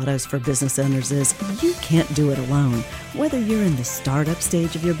my mottos for business owners is, you can't do it alone. Whether you're in the startup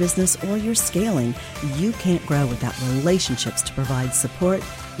stage of your business or you're scaling, you can't grow without relationships to provide support,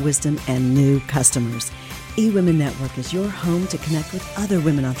 wisdom, and new customers. eWomen Network is your home to connect with other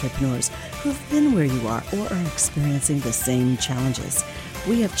women entrepreneurs who've been where you are or are experiencing the same challenges.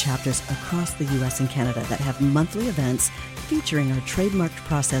 We have chapters across the U.S. and Canada that have monthly events featuring our trademarked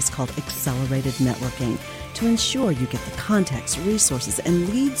process called Accelerated Networking to ensure you get the context, resources, and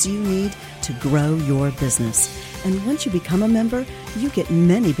leads you need to grow your business. And once you become a member, you get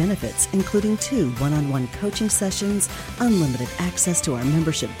many benefits, including 2 one-on-one coaching sessions, unlimited access to our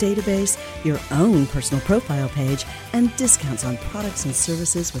membership database, your own personal profile page, and discounts on products and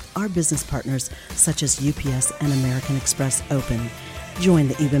services with our business partners such as UPS and American Express Open. Join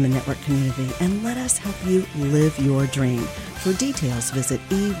the eWomen Network community and let us help you live your dream. For details, visit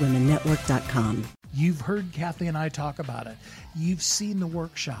eWomenNetwork.com. You've heard Kathy and I talk about it. You've seen the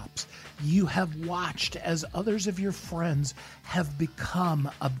workshops. You have watched as others of your friends have become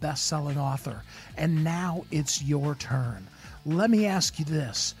a best-selling author. And now it's your turn. Let me ask you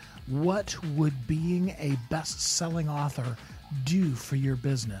this. What would being a best-selling author do for your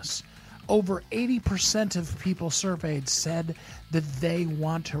business? Over 80% of people surveyed said that they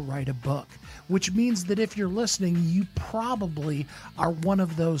want to write a book, which means that if you're listening, you probably are one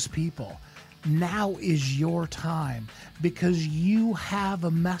of those people. Now is your time, because you have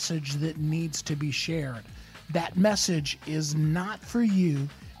a message that needs to be shared. That message is not for you.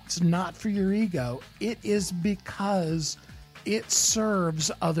 It's not for your ego. It is because it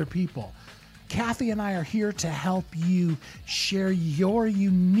serves other people. Kathy and I are here to help you share your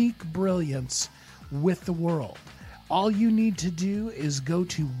unique brilliance with the world. All you need to do is go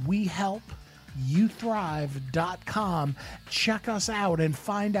to WeHelpYouThrive.com, check us out, and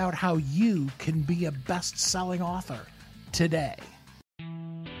find out how you can be a best-selling author today.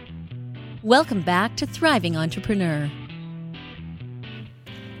 Welcome back to Thriving Entrepreneur.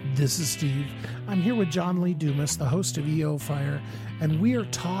 This is Steve. I'm here with John Lee Dumas, the host of EOFire, and we are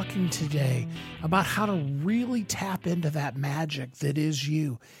talking today about how to really tap into that magic that is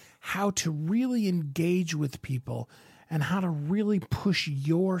you, how to really engage with people, and how to really push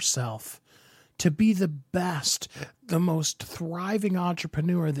yourself to be the best, the most thriving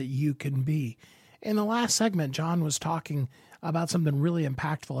entrepreneur that you can be. In the last segment, John was talking about something really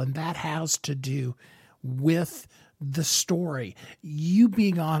impactful, and that has to do with the story, you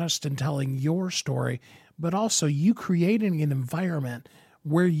being honest and telling your story, but also you creating an environment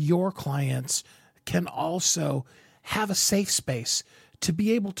where your clients can also have a safe space to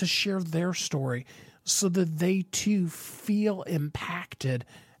be able to share their story so that they too feel impacted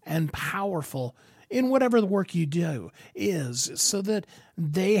and powerful in whatever the work you do is, so that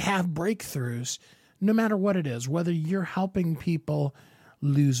they have breakthroughs no matter what it is, whether you're helping people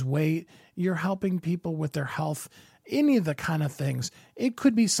lose weight, you're helping people with their health any of the kind of things. It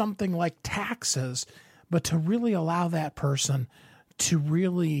could be something like taxes, but to really allow that person to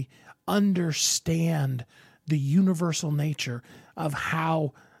really understand the universal nature of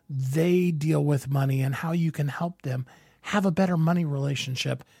how they deal with money and how you can help them have a better money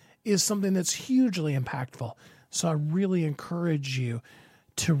relationship is something that's hugely impactful. So I really encourage you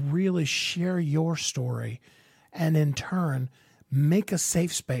to really share your story and in turn make a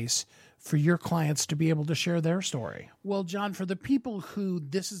safe space for your clients to be able to share their story. Well, John, for the people who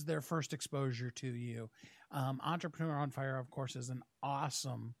this is their first exposure to you, Entrepreneur on Fire, of course, is an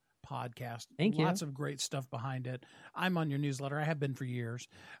awesome podcast. Thank you. Lots of great stuff behind it. I'm on your newsletter. I have been for years.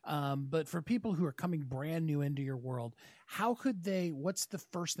 But for people who are coming brand new into your world, what's the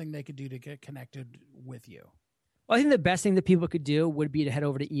first thing they could do to get connected with you? Well, I think the best thing that people could do would be to head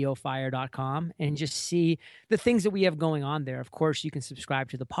over to EOFire.com and just see the things that we have going on there. Of course, you can subscribe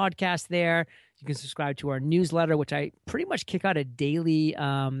to the podcast there. You can subscribe to our newsletter, which I pretty much kick out a daily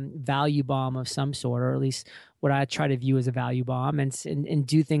value bomb of some sort, or at least what I try to view as a value bomb, and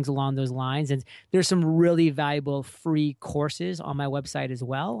do things along those lines. And there's some really valuable free courses on my website as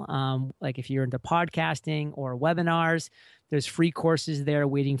well. Like if you're into podcasting or webinars, there's free courses there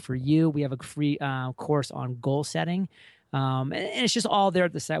waiting for you. We have a free course on goal setting. And it's just all there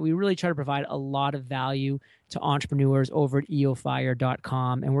at the site. We really try to provide a lot of value to entrepreneurs over at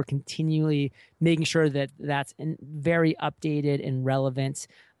EOFire.com. And we're continually making sure that that's very updated and relevant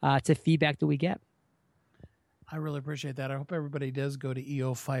to feedback that we get. I really appreciate that. I hope everybody does go to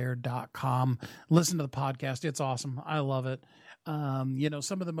EOFire.com. Listen to the podcast. It's awesome. I love it.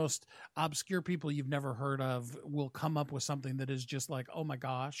 Some of the most obscure people you've never heard of will come up with something that is just like, oh my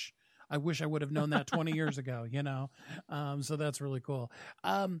gosh, I wish I would have known that 20 years ago, so that's really cool.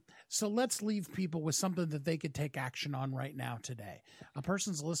 So let's leave people with something that they could take action on right now today. A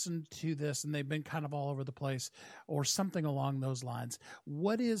person's listened to this and they've been kind of all over the place or something along those lines.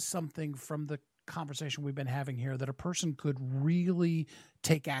 What is something from the conversation we've been having here that a person could really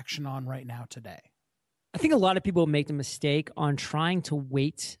take action on right now today? I think a lot of people make the mistake on trying to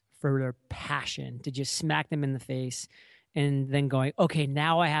wait for their passion to just smack them in the face and then going, okay,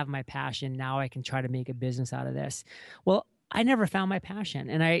 now I have my passion. Now I can try to make a business out of this. Well, I never found my passion,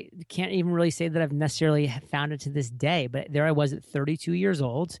 and I can't even really say that I've necessarily found it to this day, but there I was at 32 years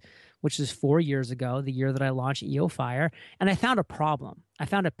old, which was 4 years ago, the year that I launched EOFire, and I found a problem. I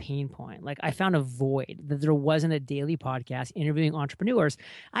found a pain point. Like I found a void that there wasn't a daily podcast interviewing entrepreneurs.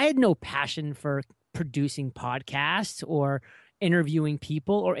 I had no passion for producing podcasts or interviewing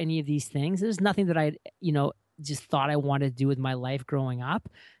people or any of these things. There's nothing that I, just thought I wanted to do with my life growing up.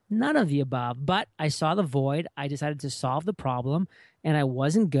 None of the above. But I saw the void. I decided to solve the problem, and I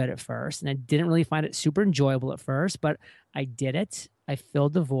wasn't good at first, and I didn't really find it super enjoyable at first, but I did it. I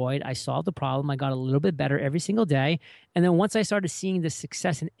filled the void. I solved the problem. I got a little bit better every single day. And then once I started seeing the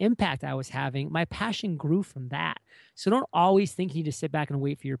success and impact I was having, my passion grew from that. So don't always think you need to sit back and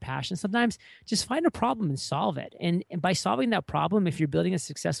wait for your passion. Sometimes just find a problem and solve it. And by solving that problem, if you're building a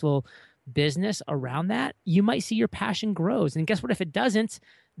successful business around that, you might see your passion grows. And guess what? If it doesn't,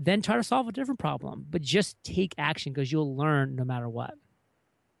 then try to solve a different problem. But just take action because you'll learn no matter what.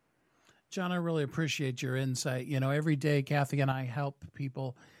 John, I really appreciate your insight. Every day, Kathy and I help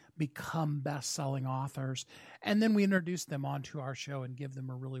people become best-selling authors, and then we introduce them onto our show and give them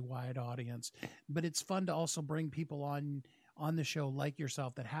a really wide audience. But it's fun to also bring people on the show like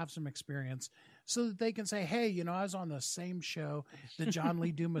yourself that have some experience so that they can say, hey, I was on the same show that John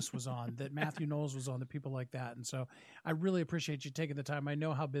Lee Dumas was on, that Matthew Knowles was on, the people like that. And so I really appreciate you taking the time. I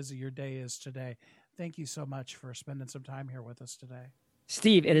know how busy your day is today. Thank you so much for spending some time here with us today.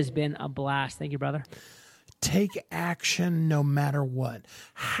 Steve, it has been a blast. Thank you, brother. Take action no matter what.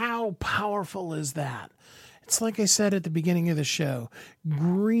 How powerful is that? It's like I said at the beginning of the show,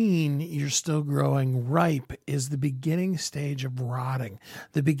 green, you're still growing. Ripe is the beginning stage of rotting,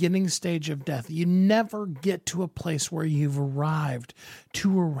 the beginning stage of death. You never get to a place where you've arrived.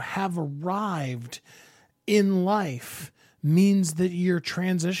 To have arrived in life means that you're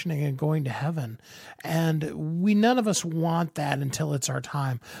transitioning and going to heaven. And none of us want that until it's our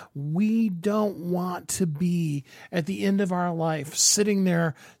time. We don't want to be at the end of our life sitting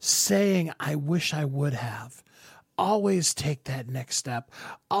there saying, I wish I would have. Always take that next step.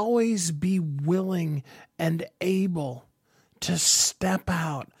 Always be willing and able to step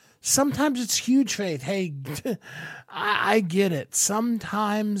out. Sometimes it's huge faith. Hey, I get it.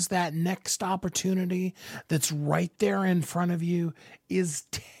 Sometimes that next opportunity that's right there in front of you is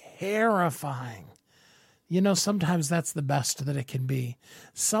terrifying. Sometimes that's the best that it can be.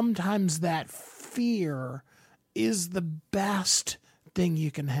 Sometimes that fear is the best thing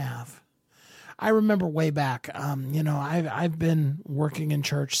you can have. I remember way back, I've been working in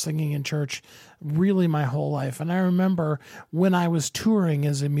church, singing in church really my whole life. And I remember when I was touring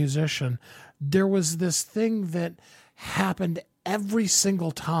as a musician, there was this thing that happened every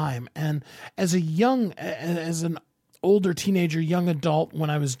single time. And as an older teenager, young adult, when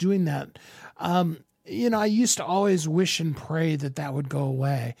I was doing that, I used to always wish and pray that would go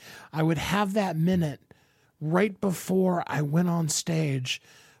away. I would have that minute right before I went on stage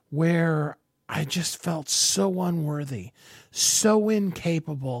where I just felt so unworthy, so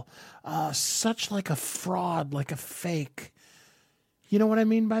incapable, such like a fraud, like a fake. You know what I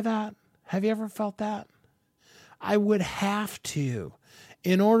mean by that? Have you ever felt that? I would have to,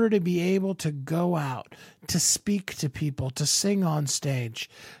 in order to be able to go out, to speak to people, to sing on stage,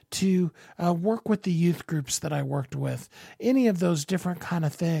 to work with the youth groups that I worked with, any of those different kind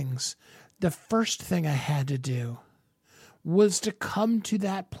of things, the first thing I had to do was to come to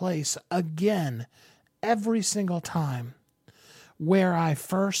that place again every single time where I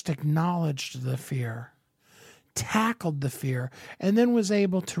first acknowledged the fear, tackled the fear, and then was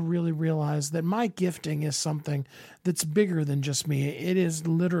able to really realize that my gifting is something that's bigger than just me. It is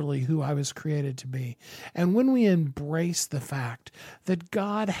literally who I was created to be. And when we embrace the fact that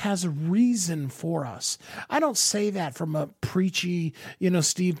God has a reason for us, I don't say that from a preachy,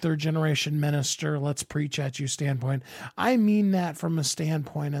 Steve, third generation minister, let's preach at you standpoint. I mean that from a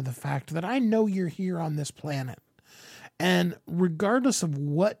standpoint of the fact that I know you're here on this planet. And regardless of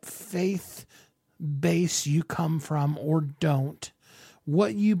what faith base you come from or don't,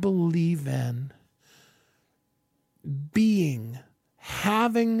 what you believe in,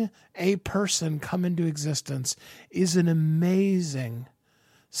 having a person come into existence is an amazing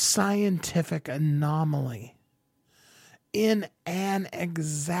scientific anomaly. In an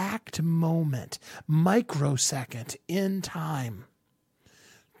exact moment, microsecond in time,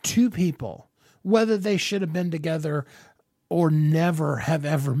 two people, whether they should have been together or never have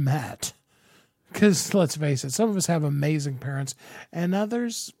ever met. Because let's face it, some of us have amazing parents, and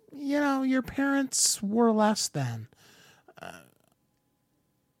others, your parents were less than.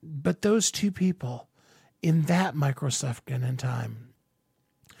 But those two people in that microsecond in time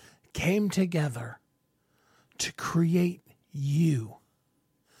came together to create you.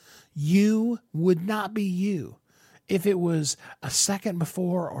 You would not be you if it was a second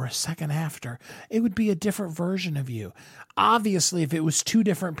before or a second after. It would be a different version of you. Obviously, if it was two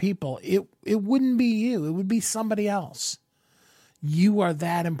different people, it wouldn't be you. It would be somebody else. You are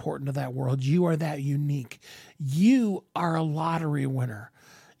that important to that world. You are that unique. You are a lottery winner.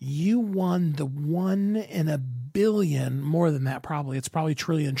 You won the 1 in a billion, more than that probably. It's probably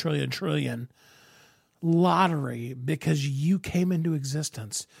trillion lottery because you came into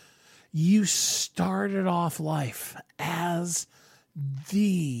existence. You started off life as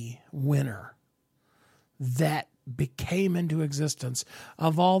the winner that became into existence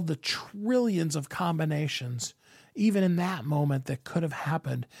of all the trillions of combinations, even in that moment that could have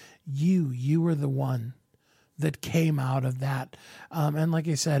happened. You were the one that came out of that. And like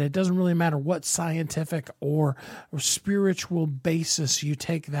I said, it doesn't really matter what scientific or spiritual basis you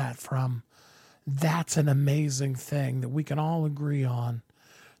take that from. That's an amazing thing that we can all agree on,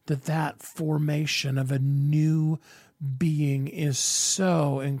 that formation of a new being is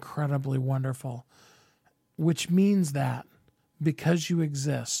so incredibly wonderful, which means that because you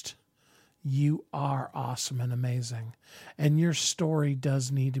exist, you are awesome and amazing, and your story does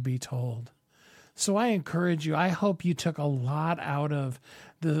need to be told. So I encourage you. I hope you took a lot out of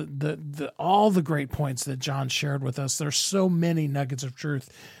all the great points that John shared with us. There's so many nuggets of truth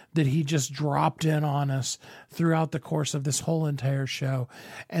that he just dropped in on us throughout the course of this whole entire show.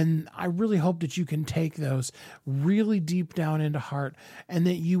 And I really hope that you can take those really deep down into heart, and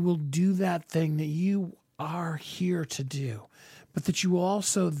that you will do that thing that you are here to do, but that you will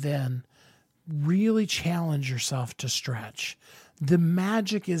also then really challenge yourself to stretch. The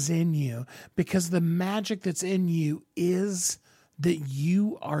magic is in you, because the magic that's in you is that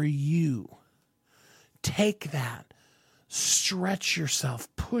you are you. Take that, stretch yourself,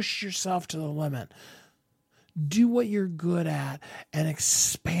 push yourself to the limit. Do what you're good at and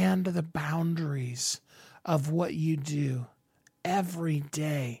expand the boundaries of what you do every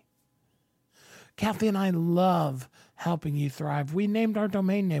day. Kathy and I love helping you thrive. We named our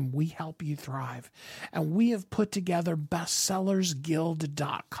domain name, We Help You Thrive. And we have put together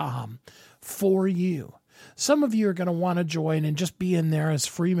bestsellersguild.com for you. Some of you are going to want to join and just be in there as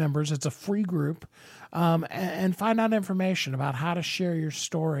free members. It's a free group. And find out information about how to share your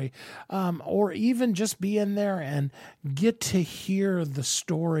story, or even just be in there and get to hear the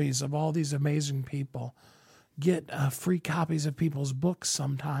stories of all these amazing people get free copies of people's books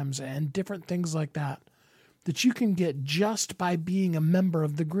sometimes and different things like that you can get just by being a member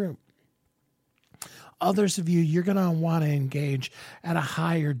of the group. Others of you, you're going to want to engage at a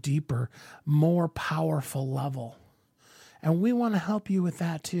higher, deeper, more powerful level. And we want to help you with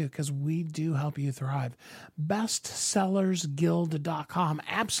that too, because we do help you thrive. Bestsellersguild.com,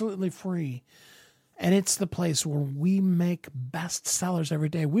 absolutely free. And it's the place where we make bestsellers every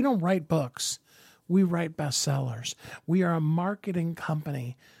day. We don't write books. We write bestsellers. We are a marketing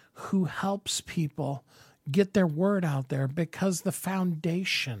company who helps people get their word out there, because the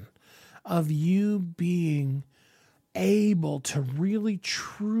foundation of you being able to really,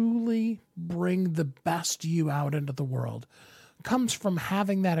 truly bring the best you out into the world comes from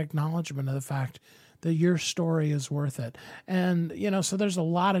having that acknowledgement of the fact that your story is worth it. And, so there's a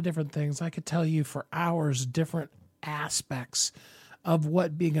lot of different things. I could tell you for hours, different aspects of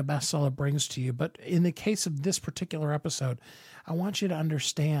what being a bestseller brings to you. But in the case of this particular episode, I want you to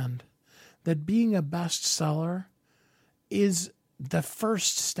understand that being a bestseller is the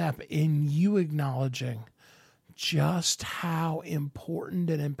first step in you acknowledging just how important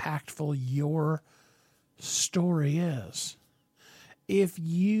and impactful your story is. If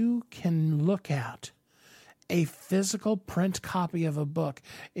you can look at a physical print copy of a book,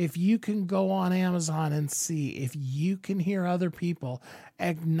 if you can go on Amazon and see, if you can hear other people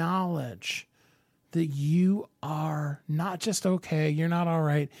acknowledge that you are not just okay, you're not all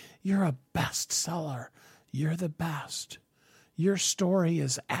right, you're a bestseller, you're the best. Your story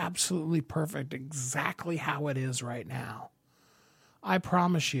is absolutely perfect, exactly how it is right now. I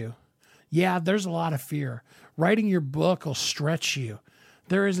promise you. Yeah, there's a lot of fear. Writing your book will stretch you.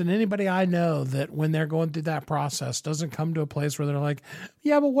 There isn't anybody I know that when they're going through that process doesn't come to a place where they're like,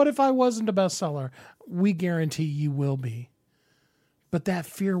 yeah, but what if I wasn't a bestseller? We guarantee you will be. But that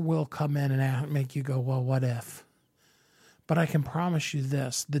fear will come in and make you go, well, what if? But I can promise you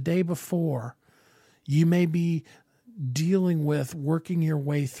this, the day before, you may be dealing with working your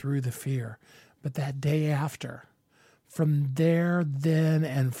way through the fear. But that day after, from there, then,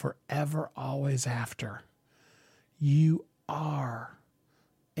 and forever, always after, you are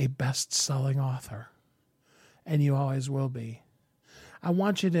a best-selling author. And you always will be. I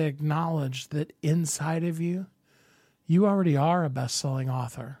want you to acknowledge that inside of you, you already are a best-selling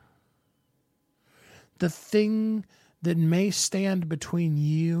author. The thing that may stand between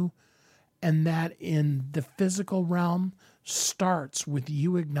you and that in the physical realm starts with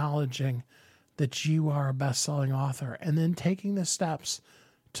you acknowledging that you are a best-selling author and then taking the steps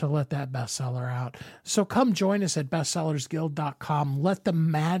to let that bestseller out. So come join us at bestsellersguild.com. Let the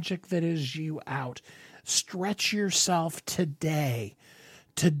magic that is you out. Stretch yourself today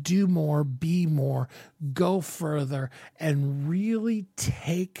to do more, be more, go further, and really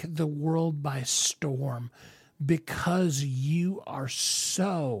take the world by storm, because you are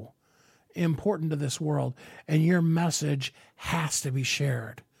so important to this world and your message has to be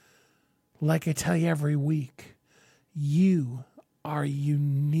shared. Like I tell you every week, you are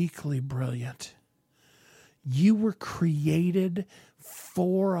uniquely brilliant. You were created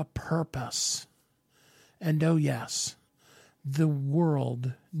for a purpose. And oh yes, the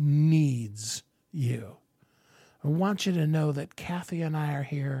world needs you. I want you to know that Kathy and I are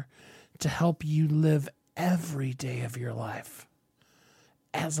here to help you live every day of your life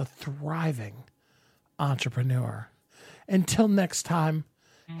as a thriving entrepreneur. Until next time,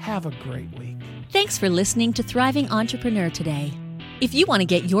 have a great week. Thanks for listening to Thriving Entrepreneur today. If you want to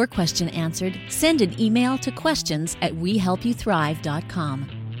get your question answered, send an email to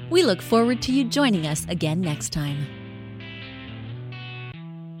questions@wehelpyouthrive.com. We look forward to you joining us again next time.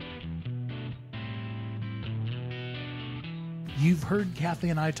 You've heard Kathy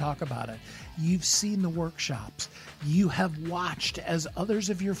and I talk about it. You've seen the workshops. You have watched as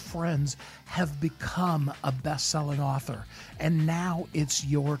others of your friends have become a best-selling author. And now it's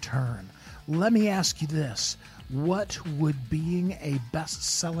your turn. Let me ask you this. What would being a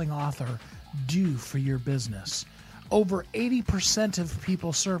best-selling author do for your business? Over 80% of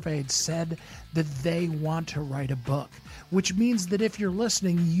people surveyed said that they want to write a book, which means that if you're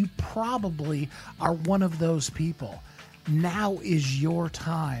listening, you probably are one of those people. Now is your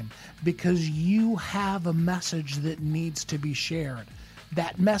time, because you have a message that needs to be shared.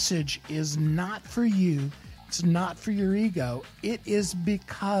 That message is not for you. It's not for your ego. It is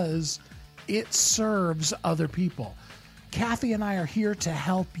because it serves other people. Kathy and I are here to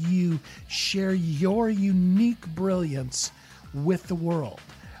help you share your unique brilliance with the world.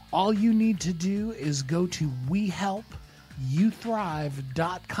 All you need to do is go to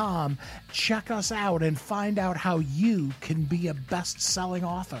wehelpyouthrive.com, check us out, and find out how you can be a best-selling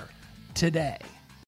author today.